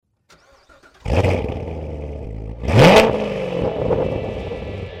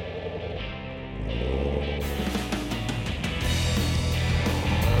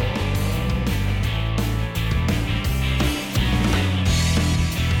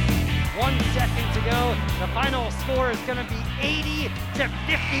Chicago. The final score is going to be 80-53.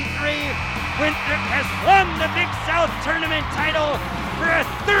 Winthrop has won the Big South Tournament title for a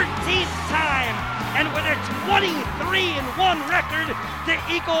 13th time. And with a 23-1 record, the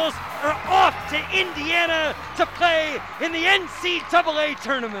Eagles are off to Indiana to play in the NCAA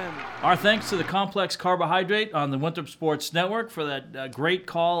tournament. Our thanks to the Complex Carbohydrate on the Winthrop Sports Network for that great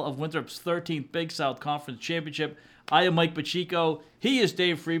call of Winthrop's 13th Big South Conference Championship. I am Mike Pacheco. He is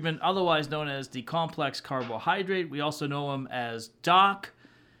Dave Friedman, otherwise known as the Complex Carbohydrate. We also know him as Doc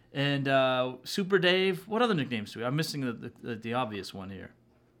and Super Dave. What other nicknames do we have? I'm missing the obvious one here.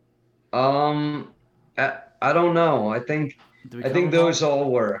 I don't know. I think those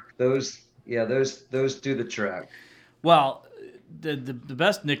all work. Those do the trick. Well, the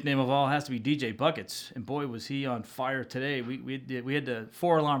best nickname of all has to be DJ Buckets, and boy was he on fire today. We had the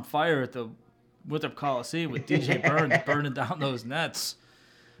 4-alarm fire at the Winthrop Coliseum with DJ Burns burning down those nets.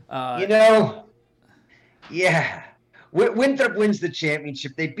 Yeah. Winthrop wins the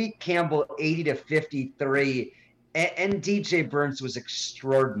championship. They beat Campbell 80-53, and DJ Burns was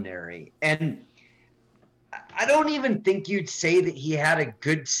extraordinary. And I don't even think you'd say that he had a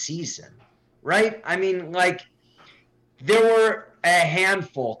good season, right? I mean, like, there were a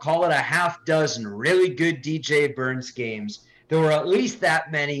handful, call it a half dozen, really good DJ Burns games. There were at least that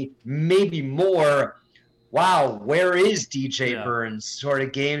many, maybe more. Wow, where is DJ Burns sort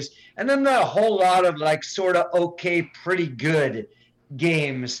of games? And then a whole lot of like sort of okay, pretty good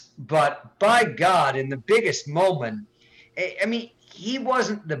games. But by God, in the biggest moment, I mean, he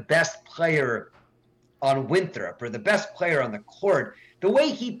wasn't the best player on Winthrop or the best player on the court. The way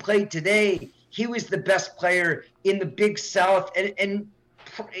he played today, he was the best player in the Big South. And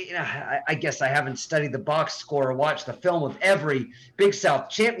you know, I guess I haven't studied the box score or watched the film of every Big South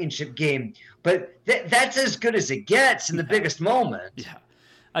championship game, but that's as good as it gets in the biggest moment. Yeah.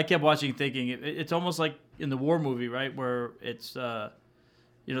 I kept watching thinking it's almost like in the war movie, right, where it's they're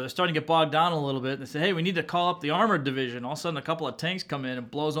starting to get bogged down a little bit, and they say, hey, we need to call up the armored division. All of a sudden, a couple of tanks come in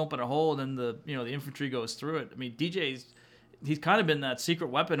and blows open a hole, and then the infantry goes through it. I mean, he's kind of been that secret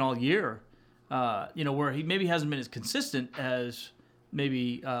weapon all year, where he maybe hasn't been as consistent as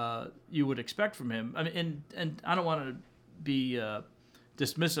maybe you would expect from him. I mean, and I don't want to be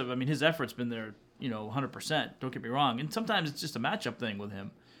dismissive. I mean, his effort's been there, 100%. Don't get me wrong. And sometimes it's just a matchup thing with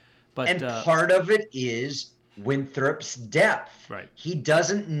him. But part of it is Winthrop's depth. Right. He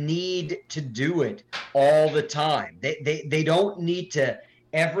doesn't need to do it all the time. They don't need to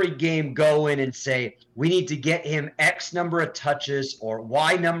every game go in and say, we need to get him X number of touches or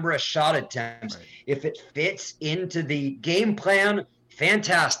Y number of shot attempts. Right. If it fits into the game plan,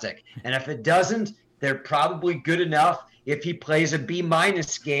 fantastic. And if it doesn't, they're probably good enough if he plays a B-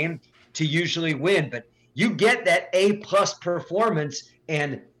 game to usually win. But you get that A+ performance.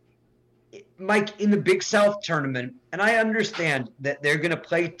 And Mike, in the Big South tournament, and I understand that they're going to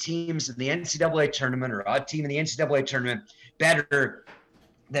play teams in the NCAA tournament or a team in the NCAA tournament better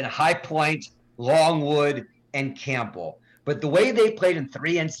than High Point, Longwood, and Campbell. But the way they played in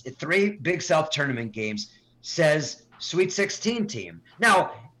three Big South tournament games says Sweet 16 team.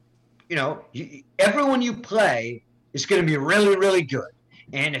 Now, everyone you play is going to be really, really good.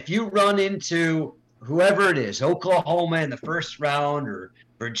 And if you run into whoever it is, Oklahoma in the first round or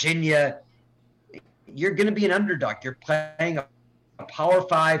Virginia, you're going to be an underdog. You're playing a Power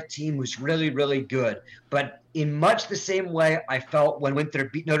 5 team who's really, really good. But in much the same way I felt when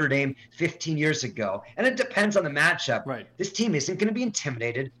Winthrop beat Notre Dame 15 years ago, and it depends on the matchup, right. This team isn't going to be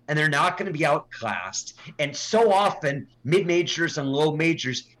intimidated, and they're not going to be outclassed. And so often, mid-majors and low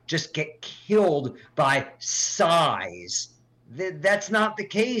majors just get killed by size. That's not the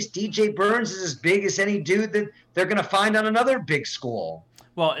case. DJ Burns is as big as any dude that they're going to find on another big school.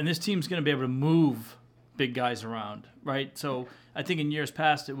 Well, and this team's going to be able to move big guys around, right? So I think in years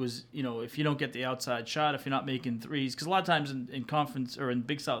past it was, if you don't get the outside shot, if you're not making threes, because a lot of times in conference or in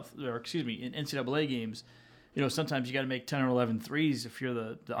Big South, in NCAA games, sometimes you got to make 10 or 11 threes if you're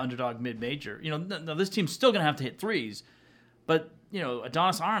the underdog mid-major. Now this team's still going to have to hit threes, but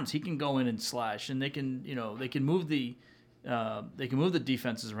Adonis Arms, he can go in and slash, and they can move the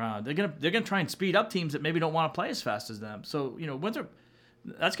defenses around. They're gonna try and speed up teams that maybe don't want to play as fast as them. So Winthrop,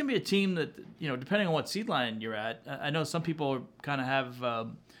 that's going to be a team that, depending on what seed line you're at, I know some people kind of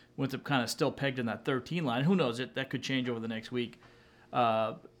have Winthrop kind of still pegged in that 13 line. Who knows? That could change over the next week.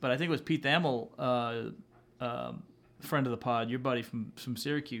 But I think it was Pete Thamel, friend of the pod, your buddy from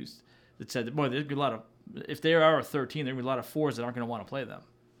Syracuse, that said that, boy, there's a lot of, if they are a 13, there's going to be a lot of 4s that aren't going to want to play them.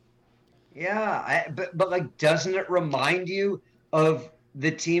 Yeah, but like, doesn't it remind you of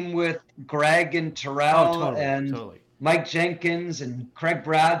the team with Greg and Terrell totally. Mike Jenkins and Craig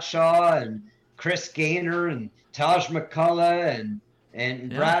Bradshaw and Chris Gaynor and Taj McCullough and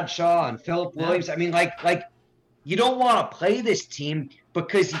Bradshaw and Philip Williams. I mean, like you don't want to play this team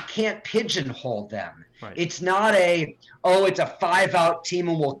because you can't pigeonhole them. Right. It's not it's a 5-out team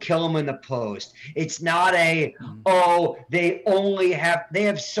and we'll kill them in the post. It's not they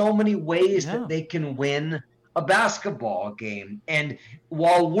have so many ways that they can win a basketball game. And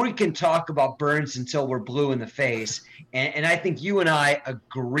while we can talk about Burns until we're blue in the face, and I think you and I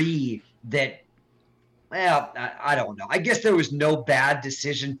agree that, well, I don't know. I guess there was no bad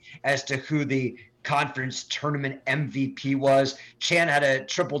decision as to who the conference tournament MVP was. Chan had a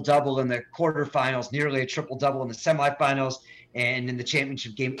triple-double in the quarterfinals, nearly a triple-double in the semifinals, and in the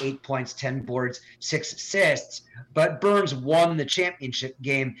championship game, 8 points, 10 boards, 6 assists. But Burns won the championship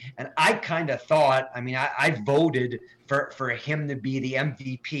game, and I kind of thought, I mean, I voted for him to be the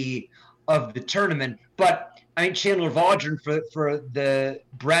MVP of the tournament. But, I mean, Chandler Vaudrin for the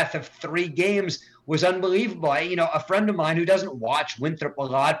breadth of 3 games was unbelievable. A friend of mine who doesn't watch Winthrop a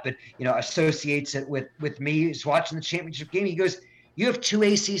lot, but, associates it with me, who's watching the championship game, he goes, you have 2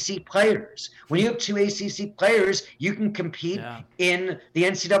 ACC players. When you have 2 ACC players, you can compete in the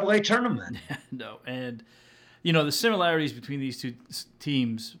NCAA tournament. No, and, the similarities between these two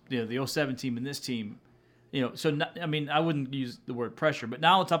teams, the 07 team and this team, so, I wouldn't use the word pressure, but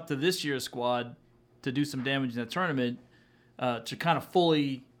now it's up to this year's squad to do some damage in that tournament to kind of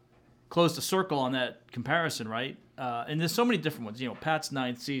fully close the circle on that comparison, right? And there's so many different ones. Pat's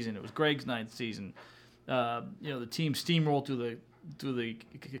 9th season. It was Greg's 9th season. The team steamrolled through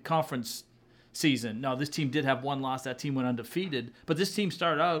the conference season. Now, this team did have one loss. That team went undefeated. But this team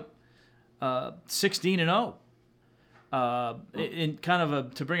started out 16-0. And kind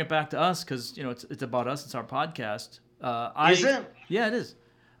of to bring it back to us, because, it's about us. It's our podcast. Is it? Yeah, it is.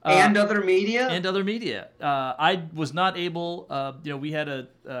 And other media? And other media. I was not able,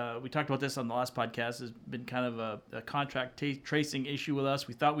 we talked about this on the last podcast. There's been kind of a contract tracing issue with us.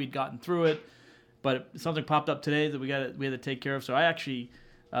 We thought we'd gotten through it, but something popped up today that we had to take care of. So I actually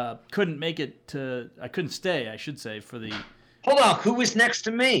couldn't make it I couldn't stay, I should say, for the... Hold on, who was next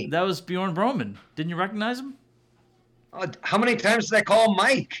to me? That was Bjorn Broman. Didn't you recognize him? How many times did I call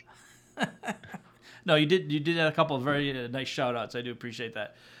Mike? No, you did. You did a couple of very nice shout outs. I do appreciate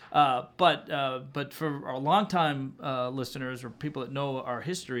that. But for our longtime listeners or people that know our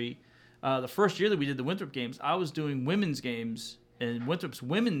history, the first year that we did the Winthrop games, I was doing women's games, and Winthrop's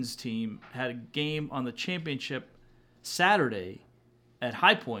women's team had a game on the championship Saturday at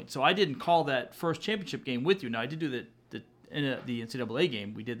High Point. So I didn't call that first championship game with you. Now I did do the NCAA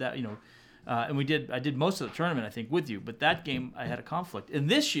game. We did that, and I did most of the tournament, I think, with you. But that game I had a conflict. And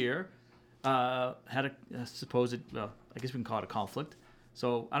this year had a supposed, I guess we can call it a conflict.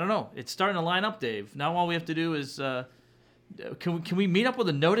 So I don't know. It's starting to line up, Dave. Now all we have to do is, can we meet up with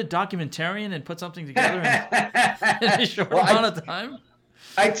a noted documentarian and put something together in a short amount of time?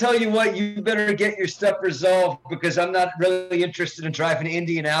 I tell you what, you better get your stuff resolved because I'm not really interested in driving to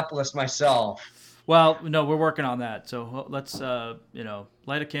Indianapolis myself. Well, no, we're working on that. So let's,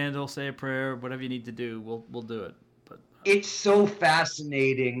 light a candle, say a prayer, whatever you need to do, we'll do it. But it's so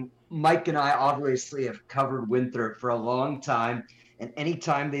fascinating. Mike and I obviously have covered Winthrop for a long time, and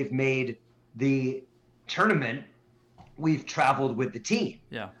anytime they've made the tournament, we've traveled with the team.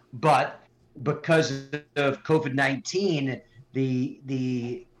 Yeah. But because of COVID-19,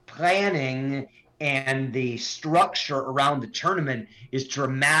 the planning and the structure around the tournament is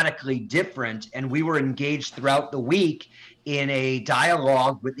dramatically different. And we were engaged throughout the week in a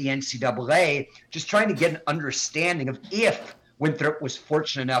dialogue with the NCAA, just trying to get an understanding of if Winthrop was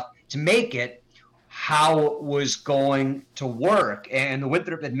fortunate enough to make it, how it was going to work. And the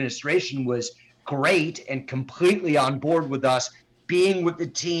Winthrop administration was great and completely on board with us being with the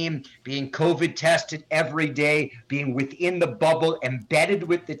team, being COVID tested every day, being within the bubble, embedded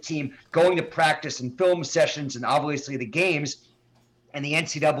with the team, going to practice and film sessions and obviously the games. And the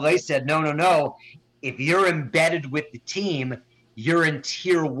NCAA said, no. If you're embedded with the team, you're in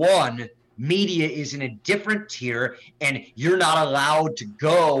tier 1. Media is in a different tier, and you're not allowed to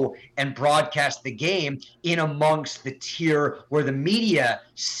go and broadcast the game in amongst the tier where the media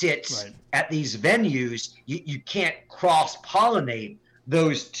sits at these venues. You can't cross-pollinate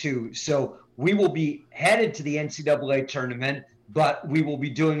those two. So we will be headed to the NCAA tournament, but we will be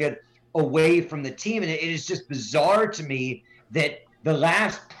doing it away from the team. And it is just bizarre to me that the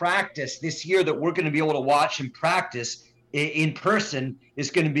last practice this year that we're going to be able to watch and practice in person is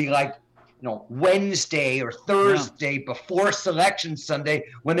going to be like, Wednesday or Thursday before Selection Sunday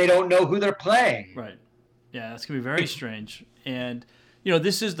when they don't know who they're playing. Right. Yeah, that's going to be very strange. And,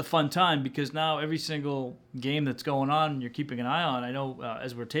 this is the fun time because now every single game that's going on, you're keeping an eye on. I know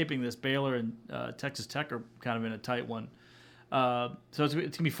as we're taping this, Baylor and Texas Tech are kind of in a tight one. So it's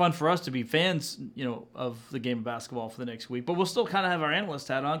going to be fun for us to be fans, of the game of basketball for the next week. But we'll still kind of have our analyst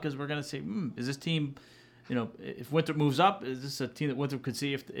hat on because we're going to say, is this team, if Winthrop moves up, is this a team that Winthrop could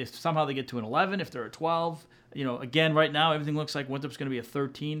see if somehow they get to an 11, if they're a 12? Again, right now, everything looks like Winthrop's going to be a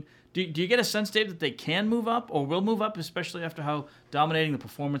 13. Do you get a sense, Dave, that they can move up or will move up, especially after how dominating the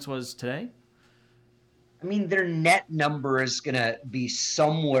performance was today? I mean, their net number is going to be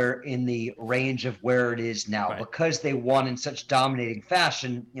somewhere in the range of where it is now, right? Because they won in such dominating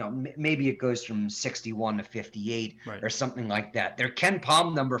fashion. Maybe it goes from 61 to 58 right, or something like that. Their Ken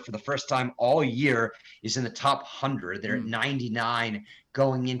Pom number for the first time all year is in the top 100. They're at 99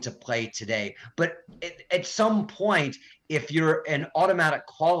 going into play today. But at some point, if you're an automatic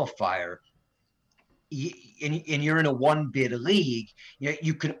qualifier, and you're in a one-bid league,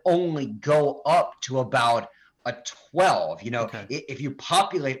 you can only go up to about a 12. Okay. If you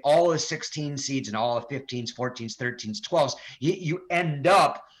populate all the 16 seeds and all the 15s, 14s, 13s, 12s, you end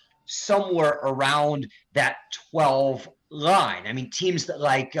up somewhere around that 12 line. I mean, teams that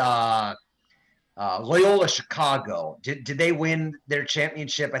like Loyola Chicago, did they win their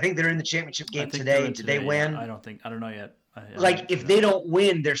championship? I think they're in the championship game today. Did they win? I don't know yet. If they don't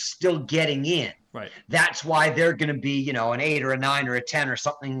win, they're still getting in. Right. That's why they're going to be, an 8 or a 9 or a 10 or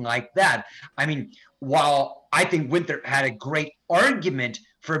something like that. I mean, while I think Winthrop had a great argument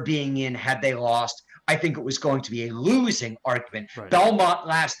for being in had they lost, I think it was going to be a losing argument. Right. Belmont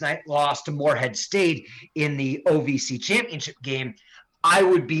last night lost to Morehead State in the OVC championship game. I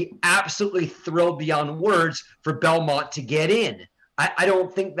would be absolutely thrilled beyond words for Belmont to get in. I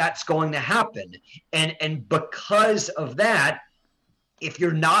don't think that's going to happen. And because of that, if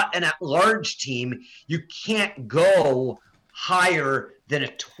you're not an at-large team, you can't go higher than a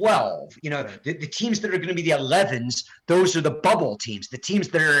 12. The teams that are going to be the 11s, those are the bubble teams. The teams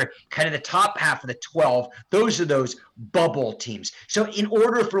that are kind of the top half of the 12, those are those bubble teams. So in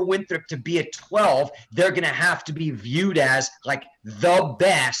order for Winthrop to be a 12, they're going to have to be viewed as like the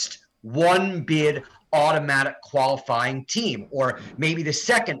best one-bid automatic qualifying team, or maybe the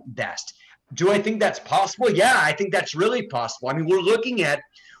second best. Do I think that's possible? Yeah, I think that's really possible. I mean, we're looking at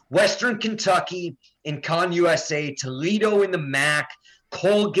Western Kentucky in Con USA, Toledo in the MAC,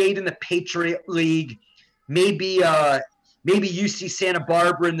 Colgate in the Patriot League, maybe UC Santa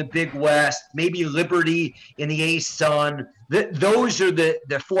Barbara in the Big West, maybe Liberty in the A-Sun. Those are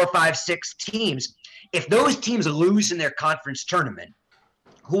the 4, 5, 6 teams. If those teams lose in their conference tournament,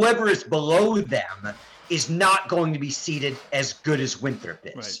 whoever is below them is not going to be seeded as good as Winthrop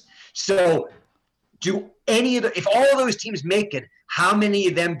is. Right. So if all of those teams make it, how many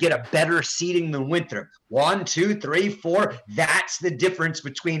of them get a better seeding than Winthrop? 1, 2, 3, 4. That's the difference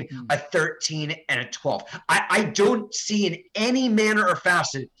between a 13 and a 12. I don't see in any manner or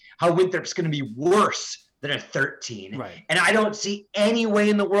facet how Winthrop's going to be worse than a 13. Right. And I don't see any way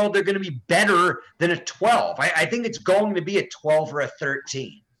in the world they're going to be better than a 12. I think it's going to be a 12 or a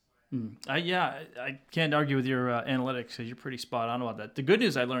 13. I can't argue with your analytics because you're pretty spot on about that. The good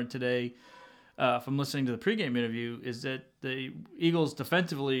news I learned today from listening to the pregame interview is that the Eagles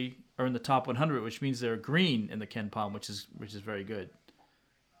defensively are in the top 100, which means they're green in the Ken Pom, which is very good.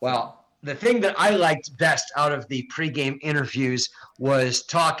 Well, the thing that I liked best out of the pregame interviews was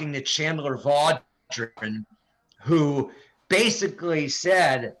talking to Chandler Vaudrin, who basically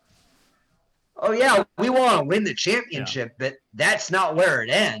said, oh, yeah, we want to win the championship, but that's not where it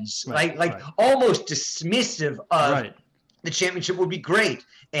ends. Right. Almost dismissive of the championship would be great.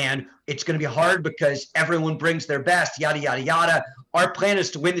 And it's going to be hard because everyone brings their best, yada, yada, yada. Our plan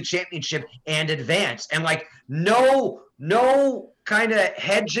is to win the championship and advance. And no kind of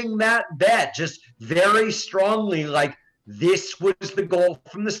hedging that bet, just very strongly this was the goal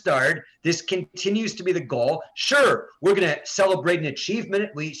from the start. This continues to be the goal. Sure, we're going to celebrate an achievement.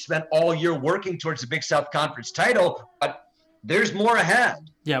 We spent all year working towards the Big South Conference title, but there's more ahead.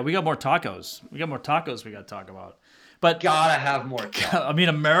 Yeah, we got more tacos. We got to talk about. But gotta have more tacos. I mean,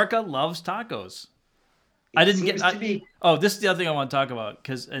 America loves tacos. This is the other thing I want to talk about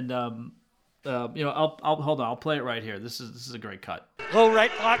I'll hold on. I'll play it right here. This is a great cut. Low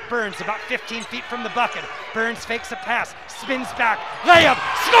right block, Burns about 15 feet from the bucket. Burns fakes a pass, spins back, layup,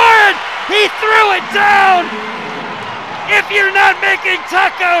 scored! He threw it down! If you're not making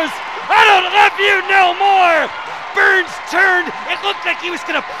tacos, I don't love you no more! Burns turned, it looked like he was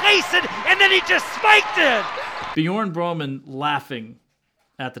going to place it, and then he just spiked it! Bjorn Broman laughing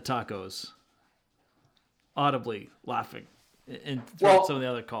at the tacos. Audibly laughing. And throughout some of the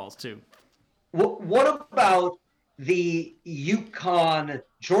other calls, too. What about the UConn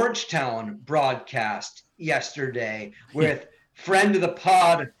Georgetown broadcast yesterday with friend of the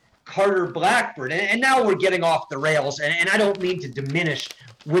pod Carter Blackburn, and now we're getting off the rails, and I don't mean to diminish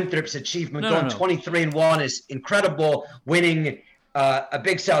Winthrop's achievement. Going 23-1 is incredible. Winning a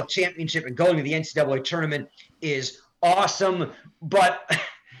Big South championship and going to the NCAA tournament is awesome, but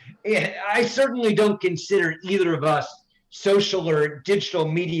I certainly don't consider either of us social or digital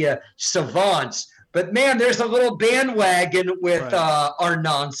media savants. But man, there's a little bandwagon with our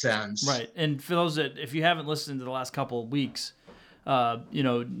nonsense. Right. And for those that, if you haven't listened to the last couple of weeks,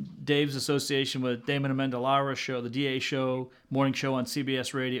 Dave's association with Damon Amendolara show, the DA show, morning show on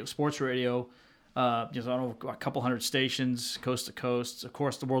CBS Radio, Sports Radio, I don't know, a couple hundred stations, coast to coast, of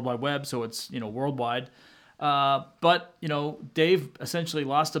course, the World Wide Web, so it's, worldwide. But, Dave essentially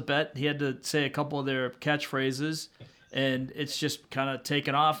lost a bet. He had to say a couple of their catchphrases, and it's just kind of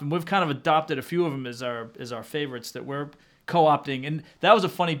taken off. And we've kind of adopted a few of them as our favorites that we're co-opting. And that was a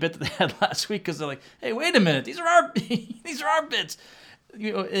funny bit that they had last week because they're like, hey, wait a minute, these are our bits.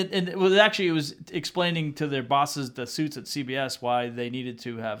 And it was explaining to their bosses, the suits at CBS, why they needed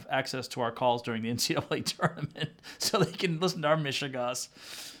to have access to our calls during the NCAA tournament so they can listen to our Michigas.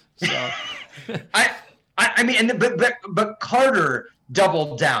 So I mean, but Carter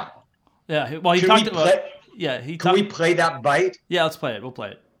doubled down. Yeah, well, he talked about. Can we play that bite? Yeah, let's play it. We'll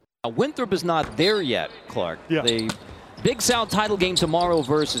play it. Winthrop is not there yet, Clark. Yeah. The Big South title game tomorrow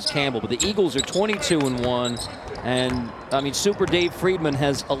versus Campbell, but the Eagles are 22-1, and I mean, Super Dave Friedman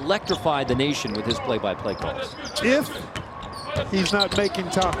has electrified the nation with his play-by-play calls. If he's not making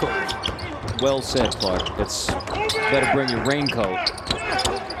tacos. Well said, Clark. Better bring your raincoat.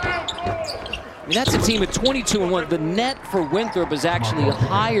 I mean, that's a team at 22-1. The net for Winthrop is actually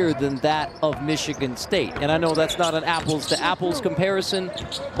higher than that of Michigan State. And I know that's not an apples-to-apples comparison,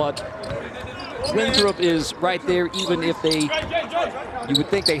 but Winthrop is right there, even if you would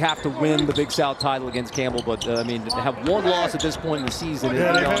think they have to win the Big South title against Campbell, but to have one loss at this point in the season.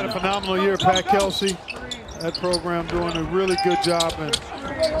 Yeah, they've had a phenomenal year. Pat Kelsey, that program doing a really good job and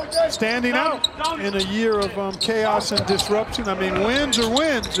standing out in a year of chaos and disruption. I mean, wins are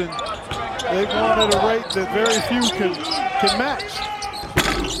wins, and they've won at a rate that very few can match.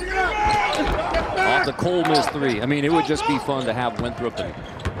 Off the Cole Miss three. I mean, it would just be fun to have Winthrop and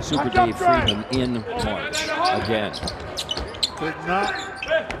Super Dave Friedman in March again. Could not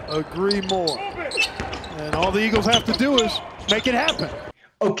agree more. And all the Eagles have to do is make it happen.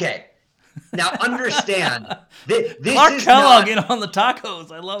 Okay. Now understand, this Clark is Kellogg not, in on the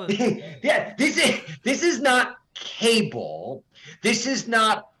tacos. I love it. Yeah, this is not cable. This is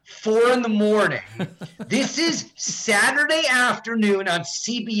not 4 a.m. This is Saturday afternoon on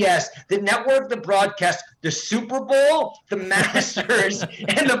CBS, the network that broadcasts the Super Bowl, the Masters,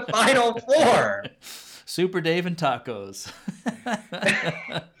 and the Final Four. Super Dave and tacos.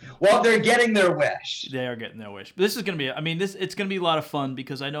 Well, they're getting their wish. They are getting their wish. But this is going to be, it's going to be a lot of fun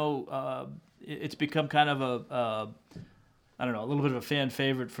because I know it's become kind of a little bit of a fan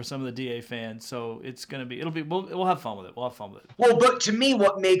favorite for some of the DA fans. So we'll have fun with it. Well, but to me,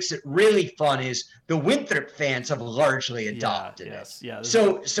 what makes it really fun is the Winthrop fans have largely adopted it. Yeah.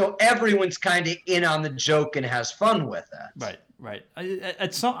 So everyone's kind of in on the joke and has fun with it. Right.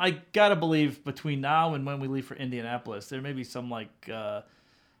 I gotta believe between now and when we leave for Indianapolis, there may be some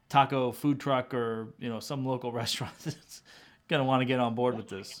taco food truck or some local restaurant that's gonna want to get on board with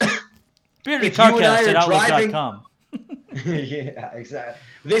this. BeardedCarcast@outlook.com. Yeah, exactly.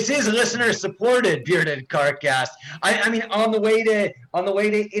 This is listener supported Bearded Carcast. I mean, on the way to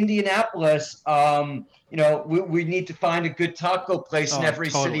Indianapolis, we need to find a good taco place in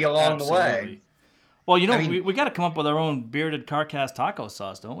every city along the way. Well, we got to come up with our own Bearded Carcast taco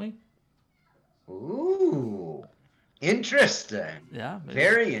sauce, don't we? Ooh, interesting. Yeah. Maybe.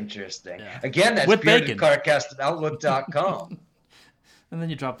 Very interesting. Yeah. Again, that's with bacon. BeardedCarcast@outlook.com. And then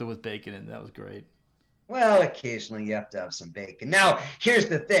you dropped it with bacon, and that was great. Well, occasionally you have to have some bacon. Now, here's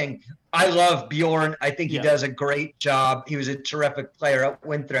the thing. I love Bjorn. I think he does a great job. He was a terrific player at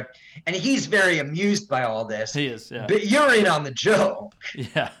Winthrop, and he's very amused by all this. He is, yeah. But you're in on the joke.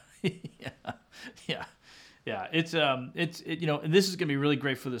 Yeah. Yeah. It's and this is going to be really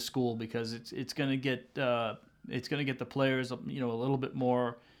great for the school because it's going to get the players, a little bit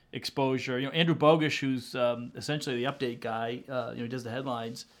more exposure. Andrew Bogusch, who's essentially the update guy, he does the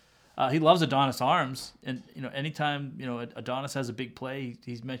headlines. He loves Adonis Arms, and anytime Adonis has a big play,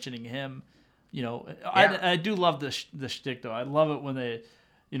 he's mentioning him. I do love the shtick though. I love it when they,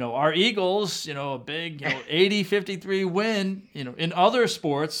 our Eagles, a big 80-53 win. In other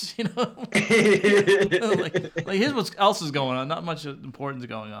sports, like here's what else is going on. Not much importance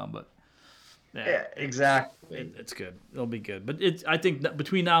going on, but Yeah, exactly. It's good. It'll be good. But I think that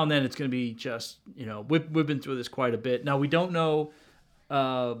between now and then, it's going to be just, we've been through this quite a bit. Now, we don't know,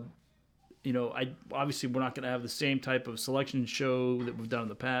 obviously we're not going to have the same type of selection show that we've done in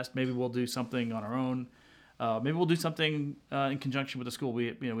the past. Maybe we'll do something on our own. Maybe we'll do something in conjunction with the school. We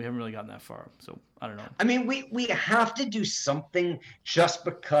haven't really gotten that far, so I don't know. I mean, we have to do something just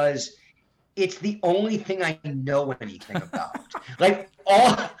because it's the only thing I know anything about. Like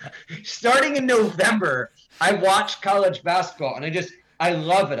starting in November, I watch college basketball and I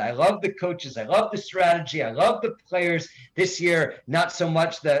love it. I love the coaches. I love the strategy. I love the players this year. Not so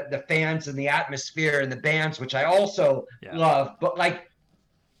much the fans and the atmosphere and the bands, which I also love, but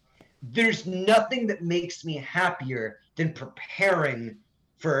there's nothing that makes me happier than preparing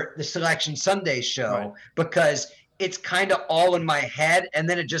for the Selection Sunday show, because it's kind of all in my head, and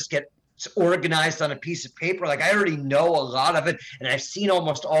then it just gets organized on a piece of paper. Like, I already know a lot of it, and I've seen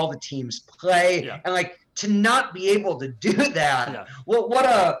almost all the teams play, and to not be able to do that, well,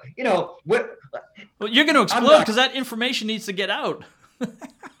 well, you're going to explode because that information needs to get out.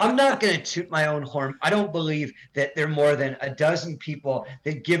 I'm not going to toot my own horn. I don't believe that there are more than a dozen people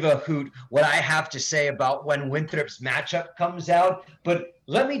that give a hoot what I have to say about when Winthrop's matchup comes out. But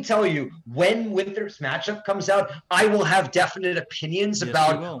let me tell you, when Winthrop's matchup comes out, I will have definite opinions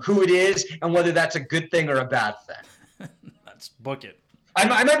about who it is and whether that's a good thing or a bad thing. Let's book it.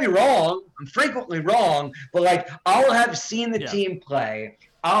 I might be wrong. I'm frequently wrong. But, I'll have seen the team play.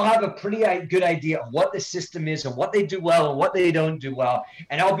 I'll have a pretty good idea of what the system is and what they do well and what they don't do well,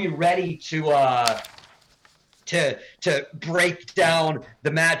 and I'll be ready to break down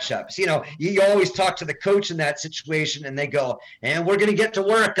the matchups. You always talk to the coach in that situation, and they go, "And we're going to get to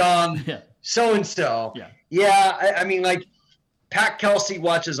work on so and so." I mean, Pat Kelsey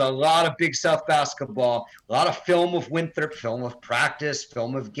watches a lot of Big South basketball, a lot of film of Winthrop, film of practice,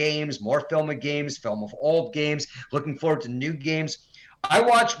 film of games, more film of games, film of old games. Looking forward to new games. I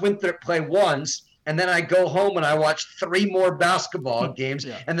watch Winthrop play once, and then I go home and I watch 3 more basketball games,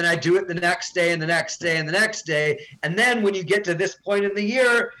 and then I do it the next day and the next day and the next day. And then when you get to this point in the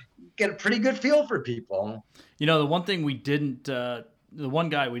year, you get a pretty good feel for people. The one thing we didn't, the one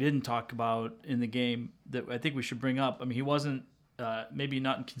guy we didn't talk about in the game that I think we should bring up, I mean, he wasn't maybe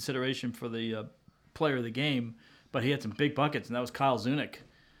not in consideration for the player of the game, but he had some big buckets, and that was Kyle Zunick.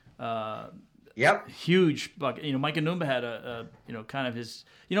 Huge bucket. Mike Enumba had a kind of his.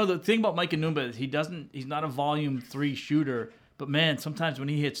 The thing about Mike Enumba is he's not a volume 3 shooter, but man, sometimes when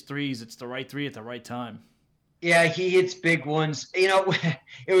he hits threes, it's the right 3 at the right time. Yeah, he hits big ones. It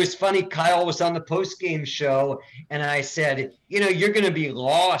was funny. Kyle was on the post-game show, and I said, you're going to be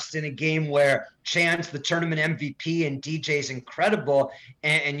lost in a game where Chan's the tournament MVP and DJ's incredible,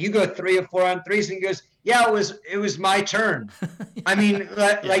 and you go 3 or 4 on threes, and he goes, "Yeah, it was my turn." I mean,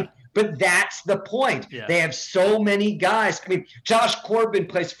 But that's the point. They have so many guys. I mean, Josh Corbin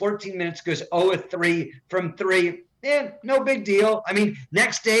plays 14 minutes, goes 0-3 from 3. No big deal. I mean,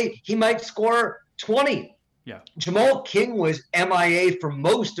 next day he might score 20. Jamal King was MIA for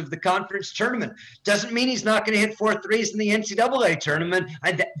most of the conference tournament. Doesn't mean he's not going to hit 4 threes in the NCAA tournament.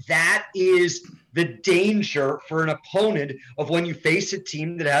 That is the danger for an opponent of when you face a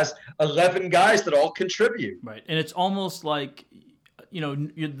team that has 11 guys that all contribute. Right, and it's almost like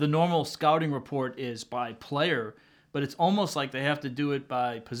the normal scouting report is by player, but it's almost like they have to do it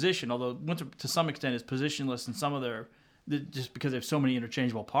by position, although Winthrop to some extent is positionless in some of just because they have so many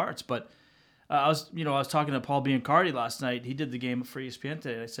interchangeable parts. But I was talking to Paul Biancardi last night. He did the game for ESPN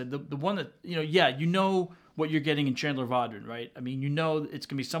today. I said the one that, what you're getting in Chandler Vaudrin, right? I mean, it's going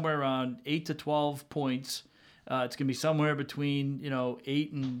to be somewhere around 8 to 12 points. It's going to be somewhere between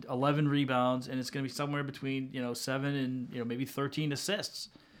 8 and 11 rebounds, and it's going to be somewhere between 7 and maybe 13 assists.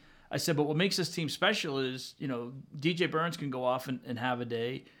 I said, but what makes this team special is DJ Burns can go off and have a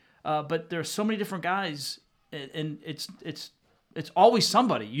day, but there are so many different guys, and it's always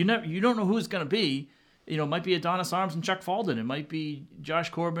somebody. You don't know who it's going to be. It might be Adonis Arms and Chuck Falden. It might be Josh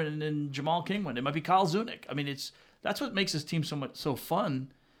Corbin and Jamal Kingman. It might be Kyle Zunick. I mean, that's what makes this team so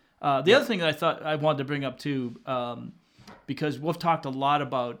fun. The other thing that I thought I wanted to bring up too, because we've talked a lot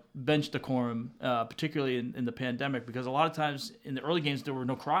about bench decorum, particularly in the pandemic, because a lot of times in the early games there were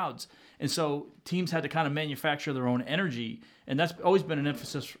no crowds, and so teams had to kind of manufacture their own energy, and that's always been an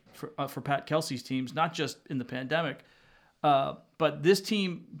emphasis for Pat Kelsey's teams, not just in the pandemic, but this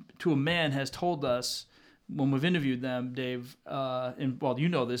team to a man has told us when we've interviewed them, Dave, and well, you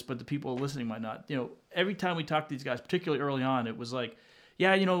know this, but the people listening might not. Every time we talk to these guys, particularly early on, it was like,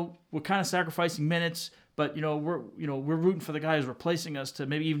 yeah, we're kind of sacrificing minutes, but we're rooting for the guy who's replacing us to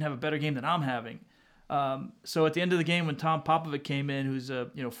maybe even have a better game than I'm having. So at the end of the game, when Tom Popovic came in, who's a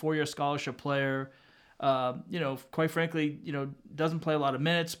 4-year scholarship player, quite frankly, doesn't play a lot of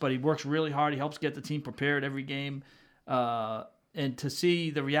minutes, but he works really hard. He helps get the team prepared every game. And to see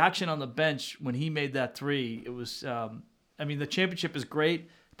the reaction on the bench when he made that three, it was, the championship is great,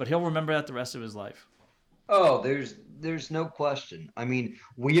 but he'll remember that the rest of his life. Oh, there's no question. I mean,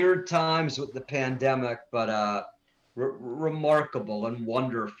 weird times with the pandemic, but remarkable and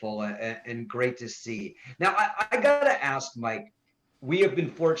wonderful and great to see. Now, I got to ask, Mike, we have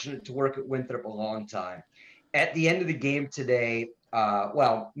been fortunate to work at Winthrop a long time. At the end of the game today,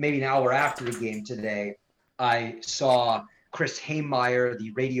 maybe an hour after the game today, I saw Chris Haymeyer,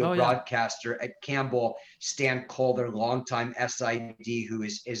 the radio broadcaster at Campbell, Stan Calder, longtime SID, who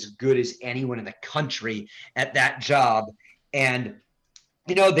is as good as anyone in the country at that job. And,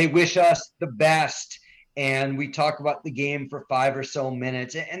 they wish us the best. And we talk about the game for 5 or so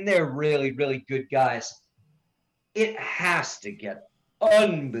minutes, and they're really, really good guys. It has to get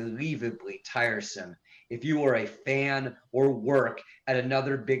unbelievably tiresome if you are a fan or work at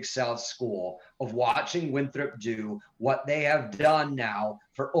another Big South school of watching Winthrop do what they have done now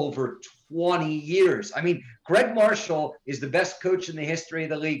for over 20 years. I mean, Greg Marshall is the best coach in the history of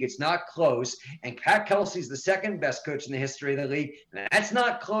the league. It's not close. And Pat Kelsey's the second best coach in the history of the league. And that's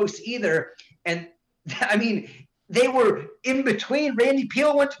not close either. And I mean, they were in between. Randy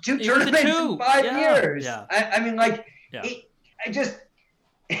Peel went to 2 tournaments in 5 years. Yeah.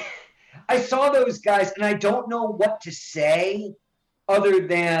 I saw those guys, and I don't know what to say other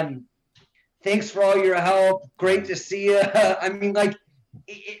than thanks for all your help. Great to see you. I mean, I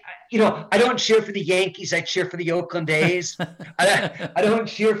don't cheer for the Yankees. I cheer for the Oakland A's. I don't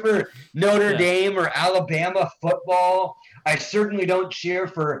cheer for Notre Dame or Alabama football. I certainly don't cheer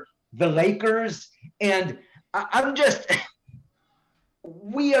for the Lakers. And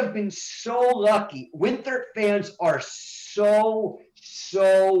we have been so lucky. Winthrop fans are so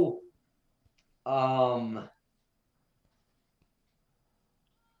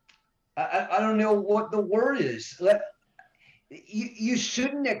I don't know what the word is. You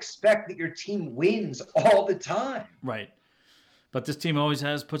shouldn't expect that your team wins all the time. Right. But this team always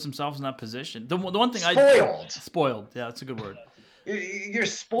has puts themselves in that position. The one thing spoiled. Yeah, that's a good word. You're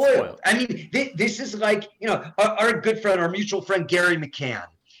spoiled. I mean, this is like, our good friend, our mutual friend, Gary McCann.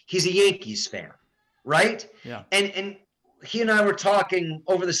 He's a Yankees fan, right? Yeah. And he and I were talking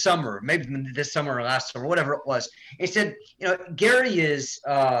over the summer, maybe this summer or last summer, whatever it was. He said, Gary is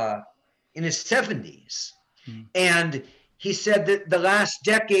in his 70s. Mm-hmm. And he said that the last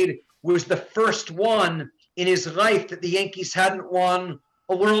decade was the first one in his life that the Yankees hadn't won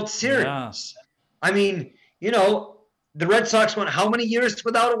a World Series. Yeah. I mean, the Red Sox went how many years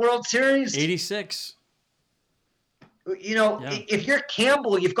without a World Series? 86. If you're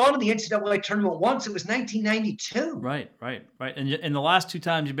Campbell, you've gone to the NCAA tournament once. It was 1992. Right. And in the last 2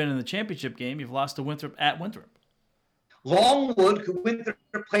 times you've been in the championship game, you've lost to Winthrop at Winthrop. Longwood, who Winthrop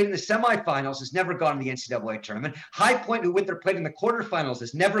played in the semifinals, has never gone to the NCAA tournament. High Point, who Winthrop played in the quarterfinals,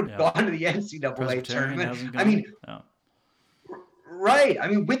 has never gone to the NCAA tournament. I mean, right. I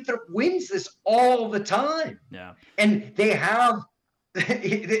mean, Winthrop wins this all the time. Yeah. And they have –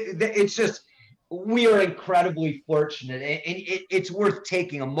 it's just – we are incredibly fortunate, and it's worth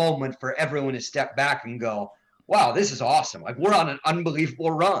taking a moment for everyone to step back and go, wow, this is awesome. Like, we're on an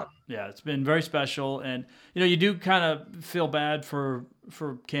unbelievable run. Yeah, it's been very special. And, you do kind of feel bad for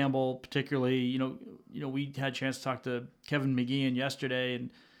Campbell, particularly. We had a chance to talk to Kevin McGeehan yesterday, and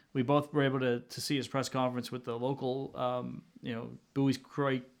we both were able to see his press conference with the local, Bowie's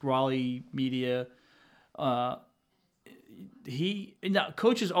Creek, Raleigh media.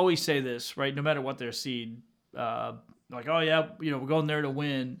 Coaches always say this, right? No matter what their seed, like, oh yeah, we're going there to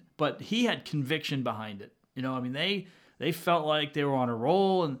win. But he had conviction behind it. They felt like they were on a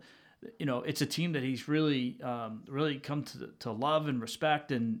roll, and it's a team that he's really come to love and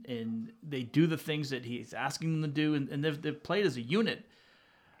respect, and they do the things that he's asking them to do, and they've played as a unit.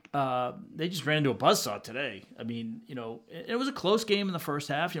 They just ran into a buzzsaw today. I mean, it was a close game in the first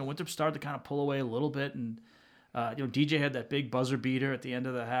half. Winthrop started to kind of pull away a little bit, and DJ had that big buzzer beater at the end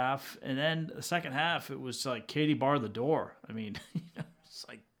of the half, and then the second half it was like Katie barred the door. I mean, it's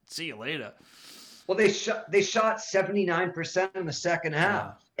like, see you later. Well, they shot 79% in the second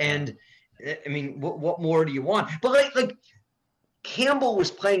half, and I mean, what more do you want? But like Campbell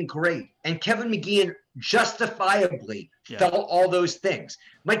was playing great, and Kevin McGeehan justifiably felt all those things.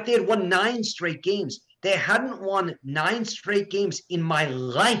 Mike, they had won 9 straight games. They hadn't won 9 straight games in my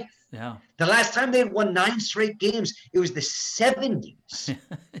life. Yeah. The last time they had won 9 straight games, it was the 70s.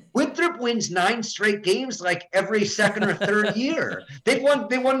 Winthrop wins 9 straight games like every second or third year. They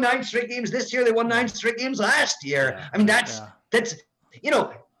won 9 straight games this year. They won 9 straight games last year. Yeah. I mean, that's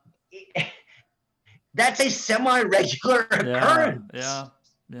that's a semi-regular occurrence. Yeah.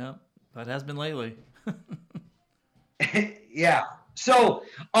 That has been lately. Yeah. So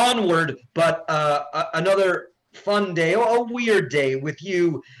onward, but another fun day, a weird day with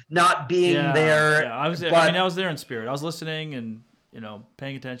you not being there. Yeah, I was there in spirit. I was listening and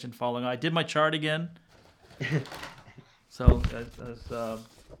paying attention, following. I did my chart again. So that's well,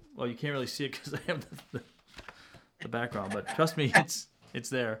 you can't really see it because I have the background, but trust me, it's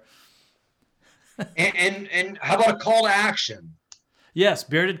there. And how about a call to action? Yes,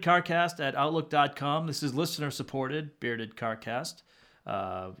 beardedcarcast@outlook.com. This is listener supported, Bearded Carcast.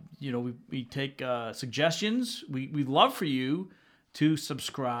 We take suggestions. We'd love for you to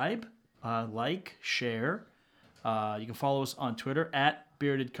subscribe, like, share. You can follow us on Twitter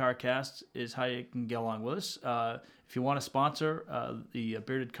 @BeardedCarcast is how you can get along with us. If you want to sponsor, the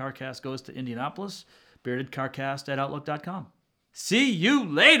Bearded Carcast goes to Indianapolis, beardedcarcast@outlook.com. See you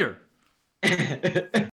later.